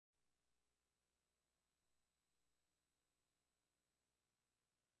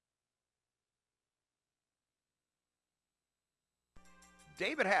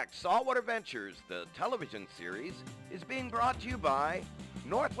David Heck's Saltwater Ventures, the television series, is being brought to you by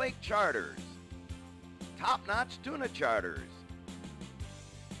North Lake Charters, Top Notch Tuna Charters,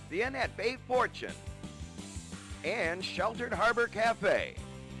 the Annette Bay Fortune, and Sheltered Harbor Cafe.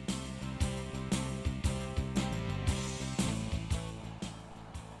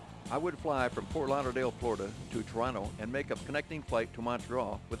 I would fly from Fort Lauderdale, Florida to Toronto and make a connecting flight to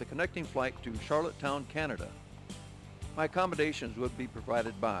Montreal with a connecting flight to Charlottetown, Canada. My accommodations would be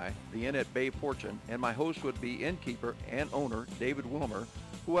provided by the Annette Bay Fortune, and my host would be innkeeper and owner David Wilmer,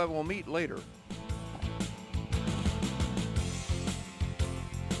 who I will meet later.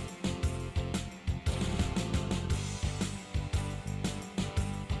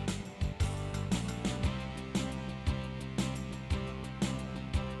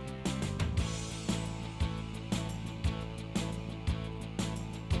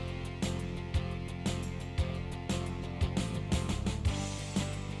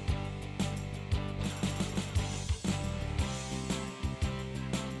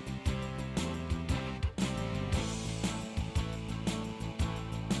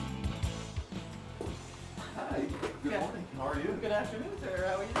 Good morning. How are you? Good afternoon, sir.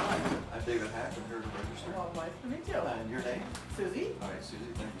 How are you doing? I'm David Hack. I'm here to register. Well, nice to meet you. And your name? Susie. All right, Susie.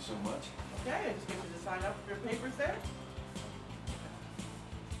 Thank you so much. Okay, I just get you to sign up for your papers there.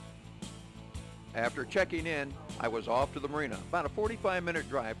 After checking in, I was off to the marina, about a 45-minute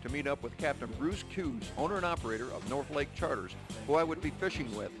drive to meet up with Captain Bruce Hughes, owner and operator of North Lake Charters, who I would be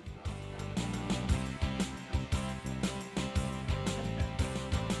fishing with.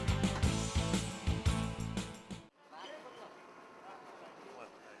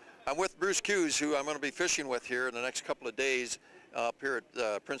 I'm with Bruce Hughes, who I'm going to be fishing with here in the next couple of days up here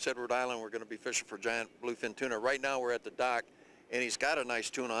at Prince Edward Island. We're going to be fishing for giant bluefin tuna. Right now we're at the dock, and he's got a nice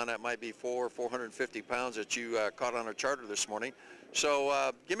tuna on. That might be 450 pounds that you caught on a charter this morning.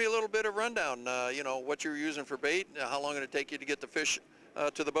 So give me a little bit of rundown, you know, what you're using for bait, how long did it take you to get the fish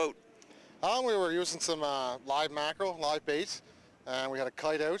to the boat? We were using some live mackerel, live bait, and we had a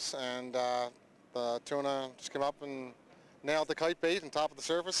kite out, and the tuna just came up and nailed the kite bait on top of the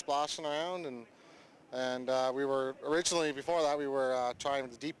surface, splashing around, and we were originally, before that, we were trying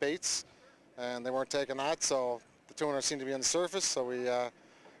the deep baits, and they weren't taking that, so the tuna seemed to be on the surface, so we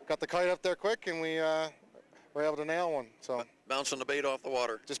got the kite up there quick, and we were able to nail one. So Bouncing the bait off the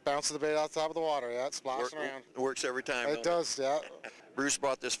water. just bouncing the bait out the top of the water, yeah, it's splashing around. It works every time. It does, yeah. Bruce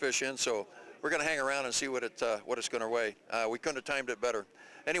brought this fish in, so we're going to hang around and see what it's going to weigh. We couldn't have timed it better.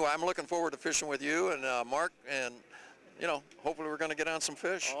 Anyway, I'm looking forward to fishing with you and Mark, and you know, hopefully we're going to get on some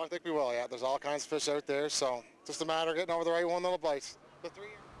fish. Oh, I think we will, yeah. There's all kinds of fish out there, so just a matter of getting over the right one that'll bite.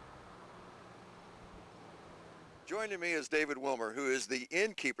 Joining me is David Wilmer, who is the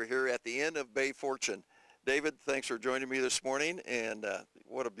innkeeper here at the Inn of Bay Fortune. David, thanks for joining me this morning, and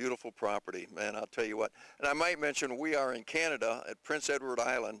what a beautiful property, man, I'll tell you what. And I might mention we are in Canada at Prince Edward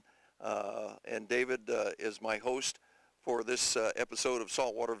Island, and David is my host for this episode of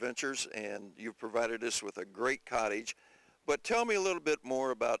Saltwater Ventures, and you've provided us with a great cottage. But tell me a little bit more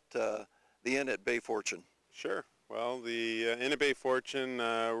about the Inn at Bay Fortune. Sure. Well, the Inn at Bay Fortune,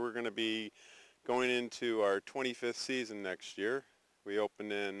 we're going to be going into our 25th season next year. We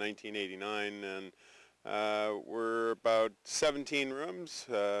opened in 1989, and we're about 17 rooms.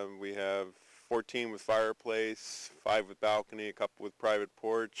 We have 14 with fireplace, 5 with balcony, a couple with private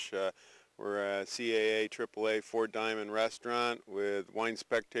porch. We're a CAA, AAA, 4-diamond restaurant with Wine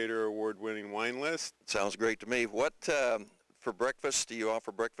Spectator award-winning wine list. Sounds great to me. What, for breakfast, do you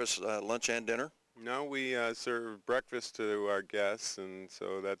offer breakfast, lunch, and dinner? No, we serve breakfast to our guests, and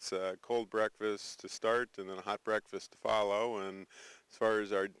so that's a cold breakfast to start and then a hot breakfast to follow. And as far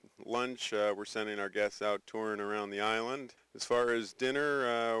as our lunch, we're sending our guests out touring around the island. As far as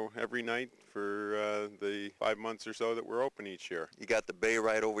dinner, every night for the 5 months or so that we're open each year. You got the bay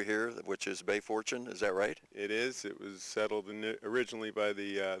right over here, which is Bay Fortune, is that right? It is. It was settled originally by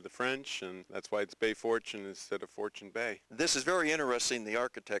the French, and that's why it's Bay Fortune instead of Fortune Bay. This is very interesting, the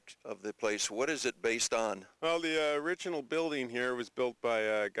architect of the place. What is it based on? Well, the original building here was built by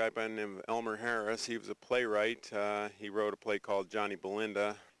a guy by the name of Elmer Harris. He was a playwright. He wrote a play called Johnny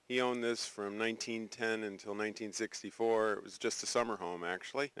Belinda. He owned this from 1910 until 1964. It was just a summer home,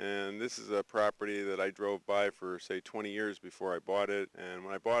 actually. And this is a property that I drove by for, say, 20 years before I bought it. And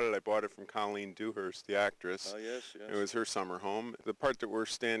when I bought it from Colleen Dewhurst, the actress. Oh, yes, yes. It was her summer home. The part that we're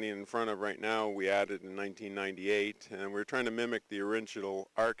standing in front of right now, we added in 1998. And we're trying to mimic the original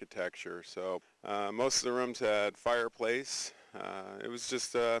architecture. So most of the rooms had fireplace. It was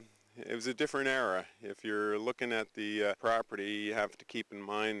just it was a different era. If you're looking at the property, you have to keep in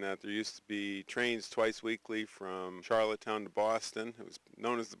mind that there used to be trains twice weekly from Charlottetown to Boston. It was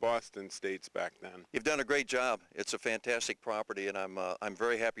known as the Boston States back then. You've done a great job. It's a fantastic property, and I'm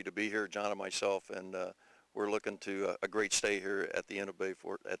very happy to be here, John and myself, and we're looking to a great stay here at the end of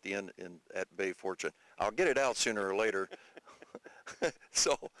at Bay Fortune. I'll get it out sooner or later.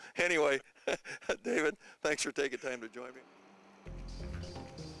 So anyway, David, thanks for taking time to join me.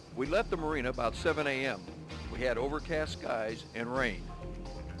 We left the marina about 7 a.m. We had overcast skies and rain.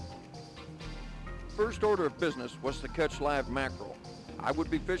 First order of business was to catch live mackerel. I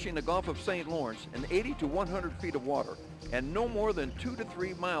would be fishing the Gulf of St. Lawrence in 80 to 100 feet of water and no more than 2 to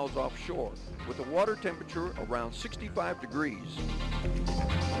 3 miles offshore with a water temperature around 65 degrees.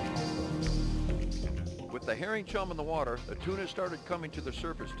 With the herring chum in the water, the tuna started coming to the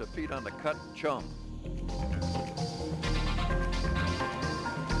surface to feed on the cut chum.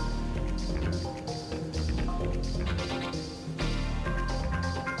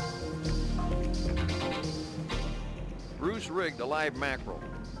 Bruce rigged a live mackerel.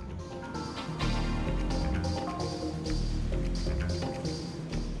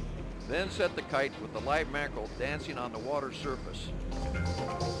 Then set the kite with the live mackerel dancing on the water surface.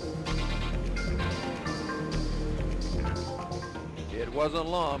 It wasn't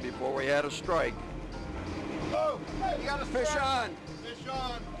long before we had a strike. Oh, you got a fish on. Fish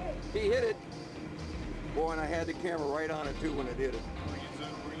on. He hit it. Boy, and I had the camera right on it too when it hit it.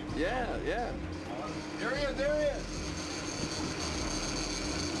 Yeah, yeah. There he is, there he is.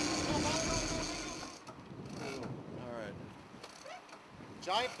 All right.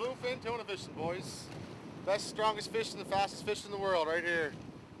 Giant bluefin tuna fishing, boys. Best, strongest fish and the fastest fish in the world right here.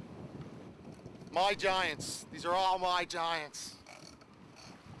 My giants. These are all my giants.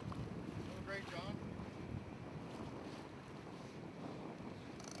 Doing great, John.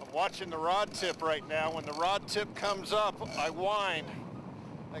 I'm watching the rod tip right now. When the rod tip comes up, I wind.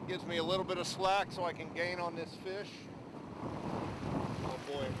 That gives me a little bit of slack so I can gain on this fish. Oh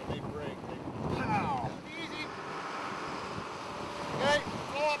boy, when they break, they pow! Easy. Okay,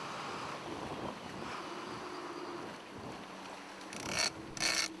 go up.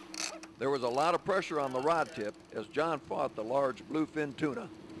 There was a lot of pressure on the rod tip as John fought the large bluefin tuna.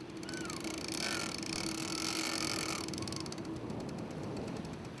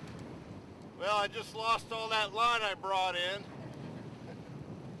 Well, I just lost all that line I brought in.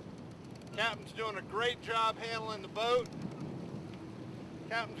 Captain's doing a great job handling the boat.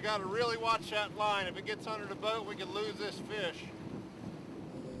 Captain's got to really watch that line. If it gets under the boat, we could lose this fish.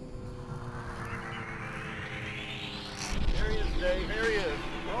 There he is, Dave. There he is.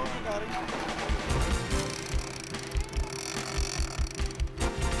 Oh, I got him.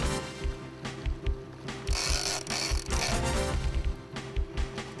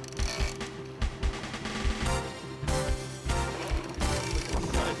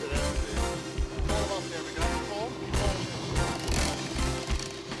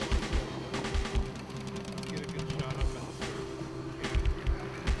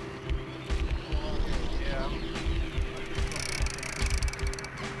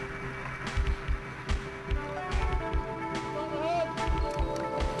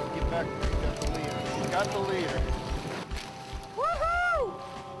 Got the leader. Woohoo!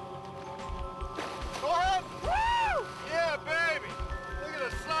 Go ahead. Woo! Yeah, baby. Look at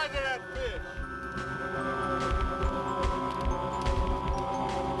the size of that fish.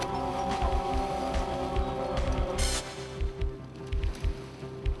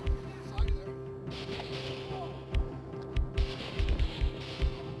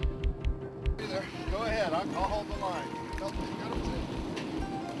 There. Go ahead. I'll hold the line. Got him.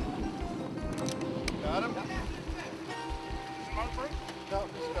 Got him? No,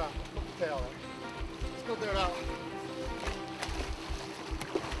 just put the tail in. Let's go do it out.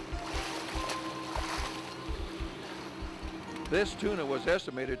 This tuna was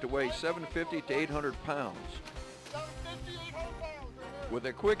estimated to weigh 750 to 800 pounds. 750, 800 pounds right there. With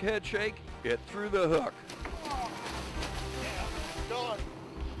a quick head shake, it threw the hook. Done.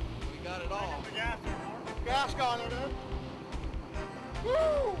 We got it all. Gas gone in it.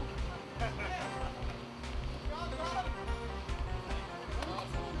 Woo!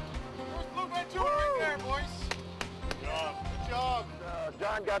 Right there, boys. Good job. Good job.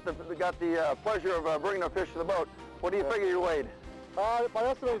 John got the pleasure of bringing a fish to the boat. What do you figure you weighed? My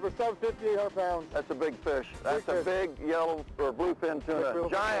estimate was 750, 800 pounds. That's a big fish. That's a big yellow or bluefin tuna.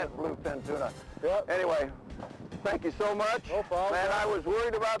 Giant bluefin tuna. Yep. Anyway, thank you so much. No problem. Man, I was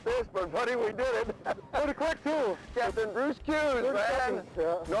worried about this, but buddy, we did it. Pretty quick, too. Captain Bruce Hughes, 30 man. seconds,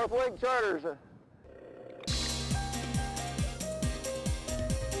 yeah. North Lake Charters.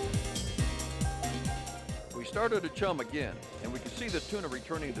 started to chum again, and we could see the tuna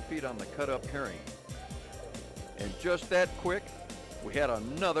returning to feed on the cut-up herring. And just that quick, we had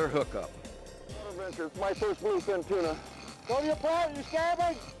another hookup. It's my first bluefin tuna. Go to your part, you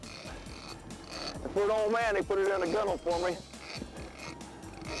scabbing? And for an old man, he put it in a gunnel for me.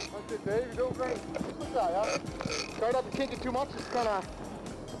 That's it, Dave. You're doing great. Good guy, huh? Try not to kink it too much. It's kind of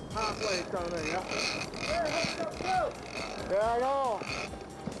halfway kind of thing, yeah? Yeah, I know.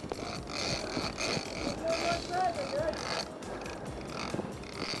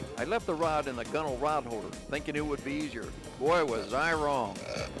 I left the rod in the gunnel rod holder, thinking it would be easier. Boy, was I wrong.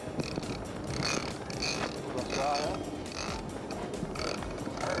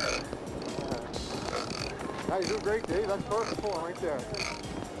 Yeah, you're doing great, Dave. That's perfect form right there.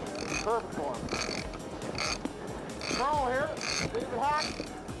 Perfect form. Carl here, David Hack.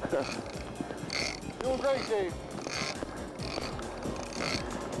 Doing great, Dave.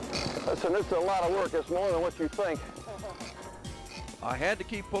 Listen, it's a lot of work. It's more than what you think. I had to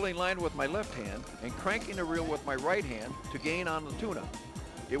keep pulling line with my left hand and cranking the reel with my right hand to gain on the tuna.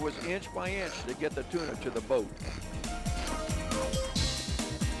 It was inch by inch to get the tuna to the boat.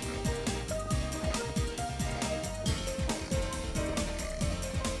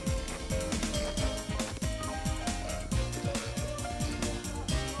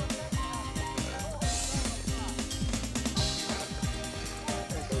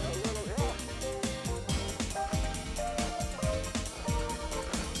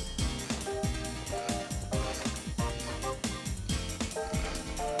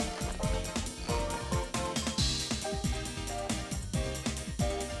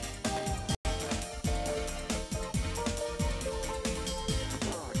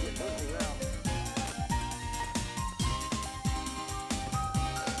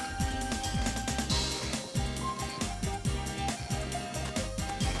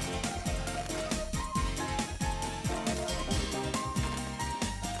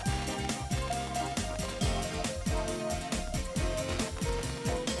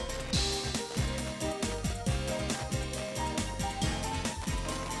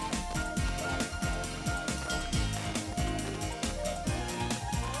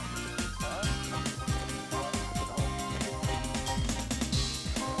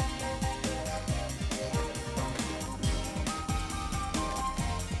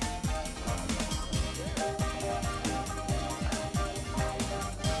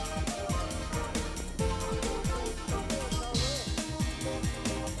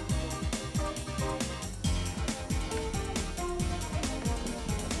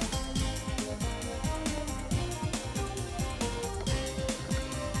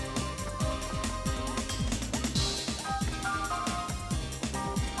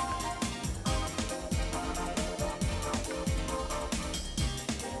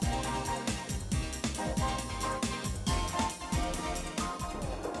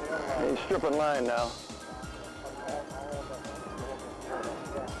 He's stripping line now.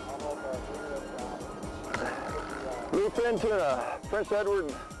 Bluefin tuna, Prince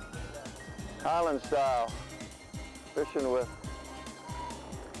Edward Island style. Fishing with.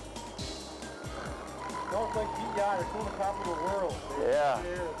 Don't think PEI is tuna capital of the world. Yeah.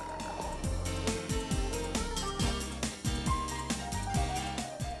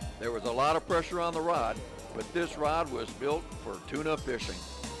 There was a lot of pressure on the rod, but this rod was built for tuna fishing.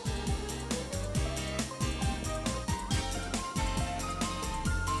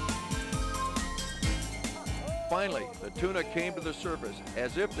 Finally, the tuna came to the surface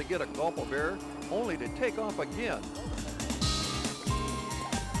as if to get a gulp of air, only to take off again.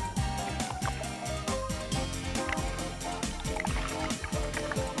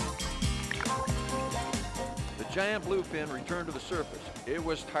 The giant bluefin returned to the surface. It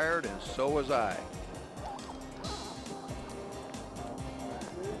was tired, and so was I.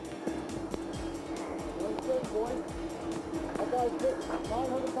 That guy's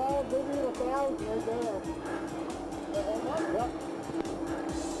 900 pounds, maybe 1,000 right there. Yep.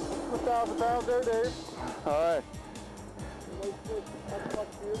 1,000 pounds there, Dave. All right.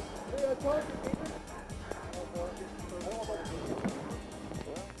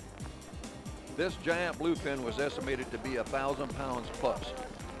 This giant bluefin was estimated to be 1,000 pounds plus.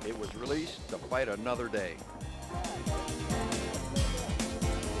 It was released to fight another day.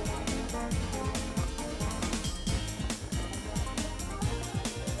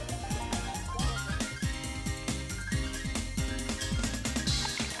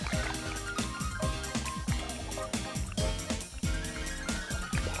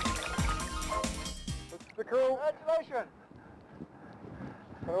 The crew. Congratulations.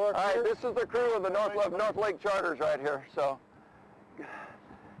 All right, this is the crew of the North Lake Charters right here. So,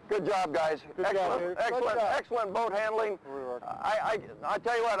 Good job, guys. Good job, Excellent, dude. excellent, Good job. excellent boat handling. I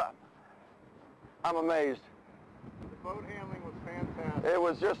tell you what, I'm amazed. The boat handling was fantastic. It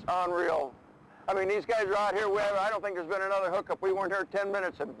was just unreal. I mean, these guys are out here. I don't think there's been another hookup. We weren't here 10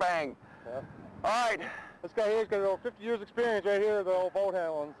 minutes and bang. Yeah. All right. This guy here's got over 50 years experience right here, the old boat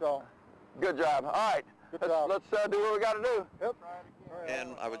handling, so. Good job. All right. Good job. Let's do what we got to do. Yep.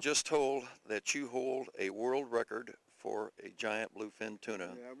 And I was just told that you hold a world record for a giant bluefin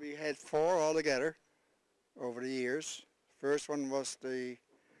tuna. Yeah, we had 4 altogether over the years. First one was the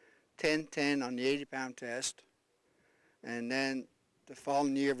 10-10 on the 80-pound test. And then the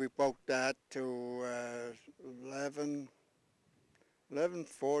following year we broke that to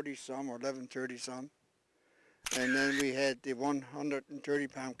 1140 some or 1130 some. And then we had the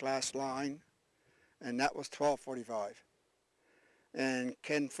 130-pound class line, and that was 1245. And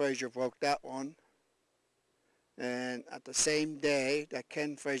Ken Fraser broke that one. And at the same day that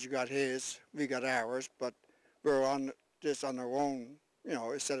Ken Fraser got his, we got ours, but we were on just on our own, you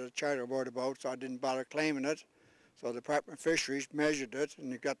know, instead of a charter boat, so I didn't bother claiming it. So the Department of Fisheries measured it,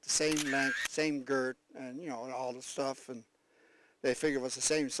 and it got the same length, same girth, and, you know, all the stuff, and they figured it was the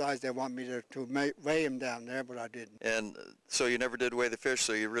same size. They want me to weigh him down there, but I didn't. And so you never did weigh the fish,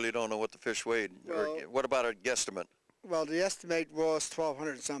 so you really don't know what the fish weighed. Well, or what about a guesstimate? Well, the estimate was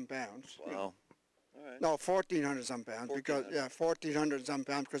 1,200 and some pounds. Wow. All right. No, 1,400 some pounds. Because 1,400 some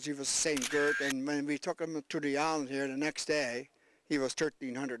pounds because he was the same girth. And when we took him to the island here the next day, he was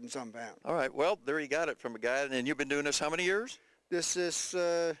 1,300 and some pounds. All right. Well, there you got it from a guy. And you've been doing this how many years? This is,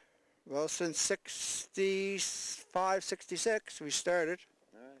 well, since 65, 66 we started.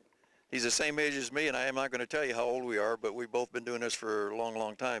 All right. He's the same age as me, and I am not going to tell you how old we are, but we've both been doing this for a long,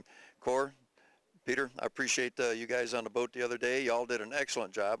 long time. Cor, Peter, I appreciate you guys on the boat the other day. Y'all did an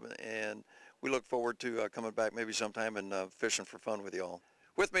excellent job, and we look forward to coming back maybe sometime and fishing for fun with y'all.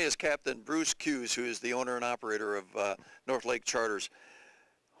 With me is Captain Bruce Hughes, who is the owner and operator of North Lake Charters.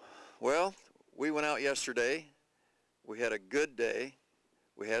 Well, we went out yesterday. We had a good day.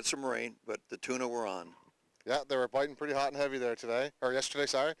 We had some rain, but the tuna were on. Yeah, they were biting pretty hot and heavy there today, or yesterday,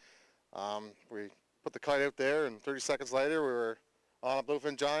 sorry. We put the kite out there, and 30 seconds later, we were on a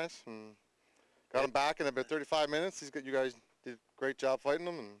bluefin giant, and got him back in about 35 minutes. You guys did a great job fighting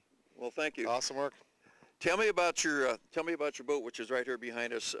them, and well, thank you. Awesome work. Tell me about your boat, which is right here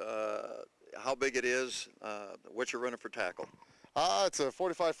behind us. How big it is, what you're running for tackle. It's a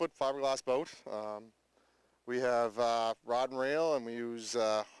 45-foot fiberglass boat. We have rod and rail, and we use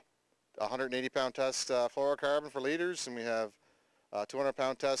 180-pound test fluorocarbon for leaders, and we have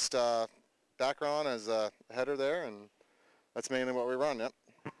 200-pound test Dacron as a header there, and that's mainly what we run. Yep.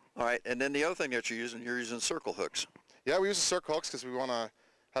 All right, and then the other thing that you're using circle hooks. Yeah, we use the circle hooks because we want to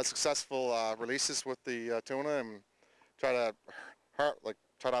have successful releases with the tuna and try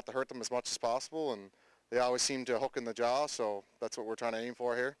not to hurt them as much as possible, and they always seem to hook in the jaw, so that's what we're trying to aim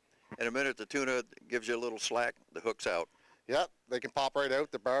for here. In a minute, the tuna gives you a little slack, the hook's out. Yep, they can pop right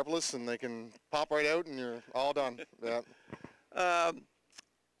out. They're barbless, and they can pop right out, and you're all done. Yeah.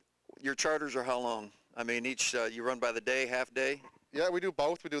 Your charters are how long? I mean, each you run by the day, half day? Yeah, we do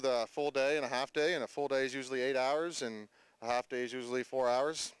both. We do the full day and a half day, and a full day is usually 8 hours, and a half day is usually 4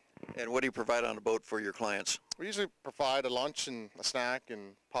 hours. And what do you provide on the boat for your clients? We usually provide a lunch and a snack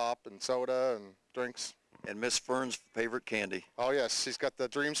and pop and soda and drinks. And Miss Fern's favorite candy. Oh, yes. She's got the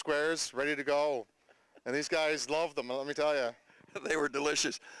Dream Squares ready to go. And these guys love them, let me tell you. They were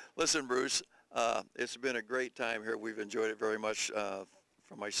delicious. Listen, Bruce, it's been a great time here. We've enjoyed it very much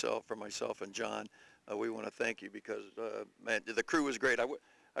from myself and John. We want to thank you because, man, the crew was great.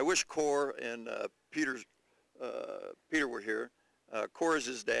 I wish Cor and Peter were here. Cor is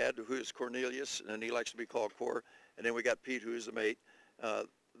his dad, who is Cornelius, and he likes to be called Cor. And then we got Pete, who is the mate.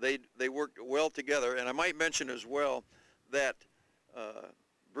 They worked well together, and I might mention as well that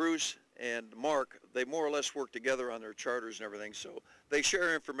Bruce and Mark, they more or less work together on their charters and everything, so they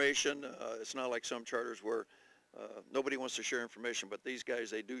share information. It's not like some charters where nobody wants to share information, but these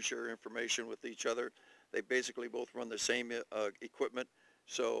guys, they do share information with each other. They basically both run the same equipment,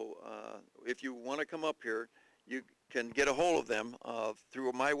 so if you want to come up here, you can get a hold of them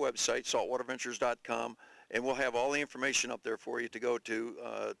through my website, saltwaterventures.com, and we'll have all the information up there for you to go to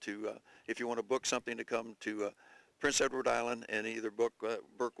if you want to book something to come to Prince Edward Island and either book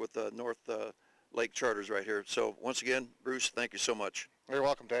with North Lake Charters right here. So once again, Bruce, thank you so much. You're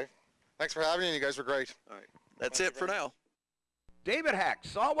welcome, Dave. Thanks for having me, and you guys were great. All right. That's it for now. David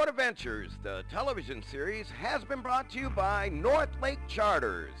Hack's Saltwater Ventures, the television series, has been brought to you by North Lake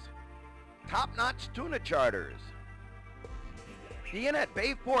Charters, top-notch tuna charters, the Inn at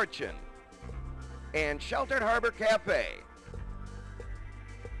Bay Fortune, and Sheltered Harbor Cafe.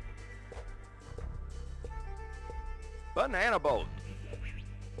 banana boat,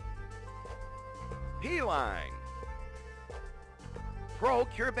 P-line, Pro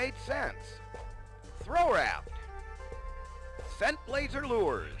Curebait Scents, Throw Raft, Scent Blazer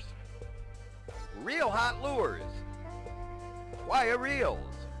Lures, Real Hot Lures, Wire Reels,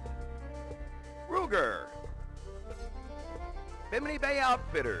 Ruger, Bimini Bay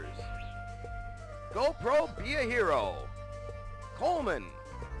Outfitters, GoPro Be a Hero, Coleman,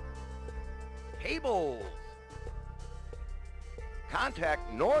 Cables.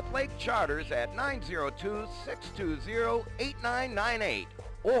 Contact North Lake Charters at 902-620-8998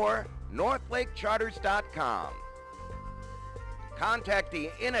 or northlakecharters.com. Contact the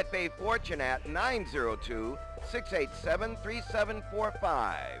Inn at Bay Fortune at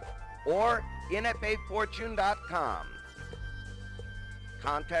 902-687-3745 or inatbayfortune.com.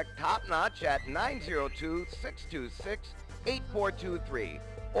 Contact Top Notch at 902-626-8423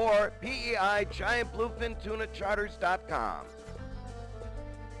 or PEI GiantBluefinTunaCharters.com.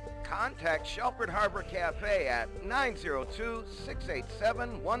 Contact Shelford Harbor Cafe at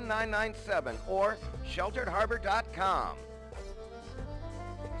 902-687-1997 or shelteredharbor.com.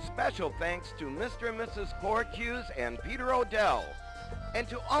 Special thanks to Mr. and Mrs. Cork Hughes and Peter Odell, and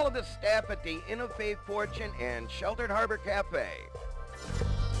to all of the staff at the Inn of Bay Fortune and Sheltered Harbor Cafe.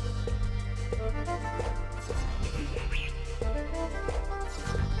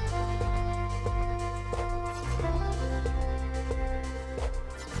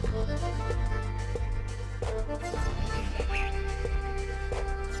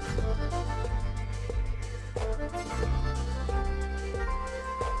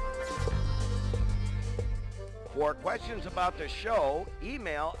 For questions about the show,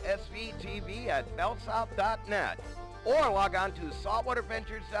 email svtv@bellsouth.net or log on to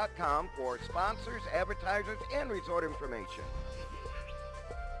saltwaterventures.com for sponsors, advertisers, and resort information.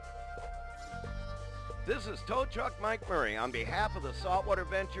 This is Tow Truck Mike Murray. On behalf of the Saltwater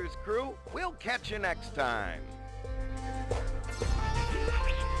Ventures crew, we'll catch you next time.